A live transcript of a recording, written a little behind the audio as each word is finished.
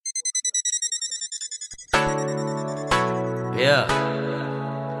Yeah,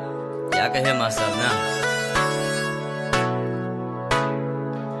 I can hear myself now.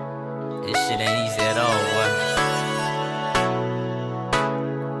 This shit ain't easy at all, boy.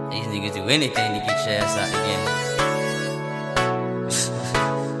 These niggas do anything to get your ass out the game.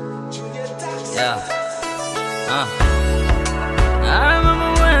 Yeah, I remember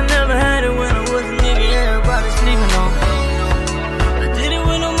when I never had it, when I was a nigga, everybody sleeping on. I did it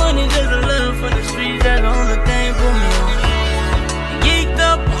with no money, just a love for the streets, that's the only thing put me on. Geeked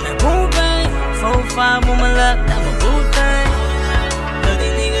up on that boom bang, 4-5 on my lap, that's my boo thing. Cause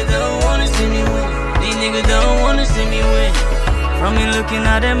these niggas don't wanna see me win, these niggas don't wanna see me win. From me looking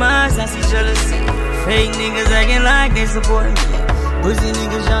out their eyes, I see jealousy. Fake niggas acting like they support me. Pussy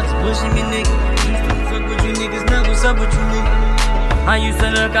niggas shots pushing me, nigga. Used to fuck with you niggas, now what's up with you, nigga? I used to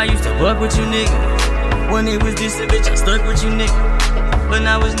look, I used to fuck with you, nigga. When it was this, bitch, I stuck with you, nigga. But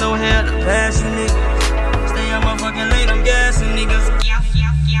now it's no hell to pass you, nigga. Stay on my fucking lane, I'm gassing, niggas.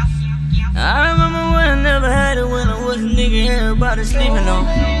 I remember when I never had it, when I was a nigga, everybody sleeping on.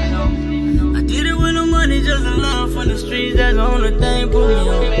 I did it with no money, just a love from the streets, that's the only thing put me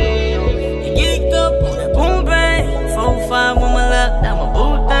on. You geeked up on that boom bang, 4-5 on my lap, that's my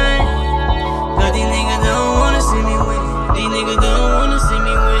boo thing. Cause these niggas don't wanna see me win, these niggas don't wanna see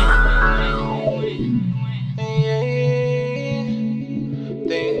me win.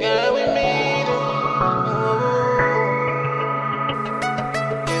 Thank God we made it.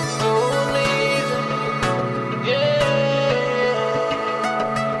 It's so amazing. Yeah.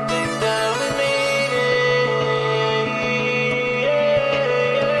 Thank God we made it.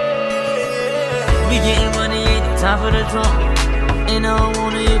 We getting money, ain't the top of the drum. And I don't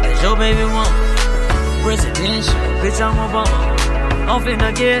wanna hear cause your baby want presidential, bitch, I'm Obama. Off in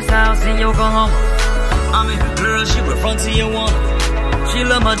the guest house in Yokohama. I'm in her girl, she with front to Tijuana. She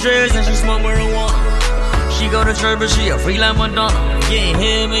love my dress and she smoke marijuana. She go to church but she a free like Madonna. Getting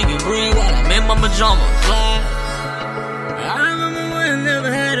head, making bread while I'm in my pajamas. Fly. I remember when I never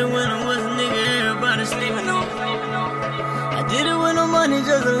had it, when I was a nigga, everybody sleeping on. I did it with no money,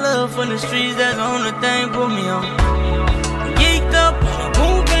 just a love from the streets, that's the only thing put me on. Geeked up on a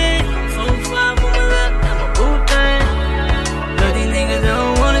boom bang, 4-5 on my lap, that's my boo thing. Cause these niggas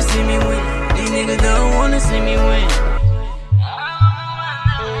don't wanna see me win, these niggas don't wanna see me win.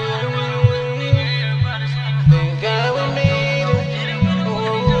 Thank God we made it.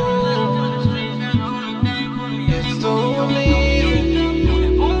 It's so amazing.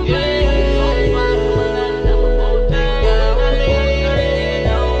 Yeah.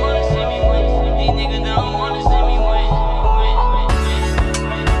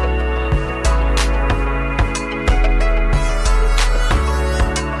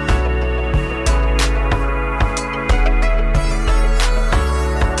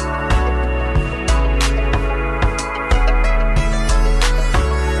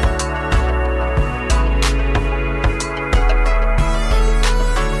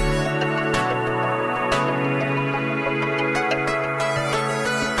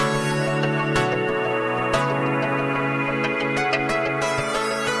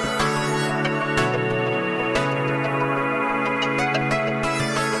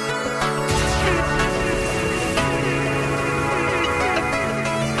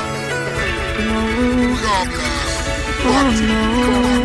 Oh no.